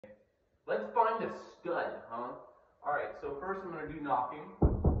Let's find a stud, huh? Alright, so first I'm going to do knocking.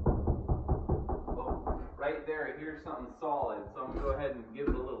 Oh, right there, I hear something solid. So I'm going to go ahead and give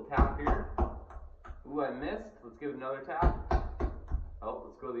it a little tap here. Ooh, I missed. Let's give it another tap. Oh,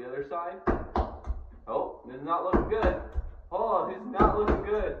 let's go to the other side. Oh, this is not looking good. Oh, this is not looking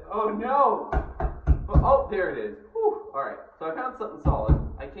good. Oh no! Oh, there it is. Whew. Alright, so I found something solid.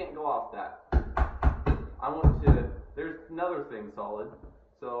 I can't go off that. I want to, there's another thing solid.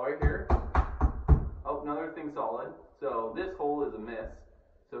 So right here. Oh, another thing solid. So this hole is a miss.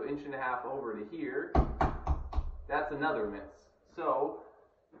 So 1.5 inches over to here. That's another miss. So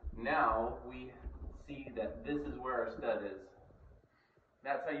now we see that this is where our stud is.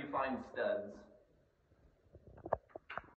 That's how you find studs.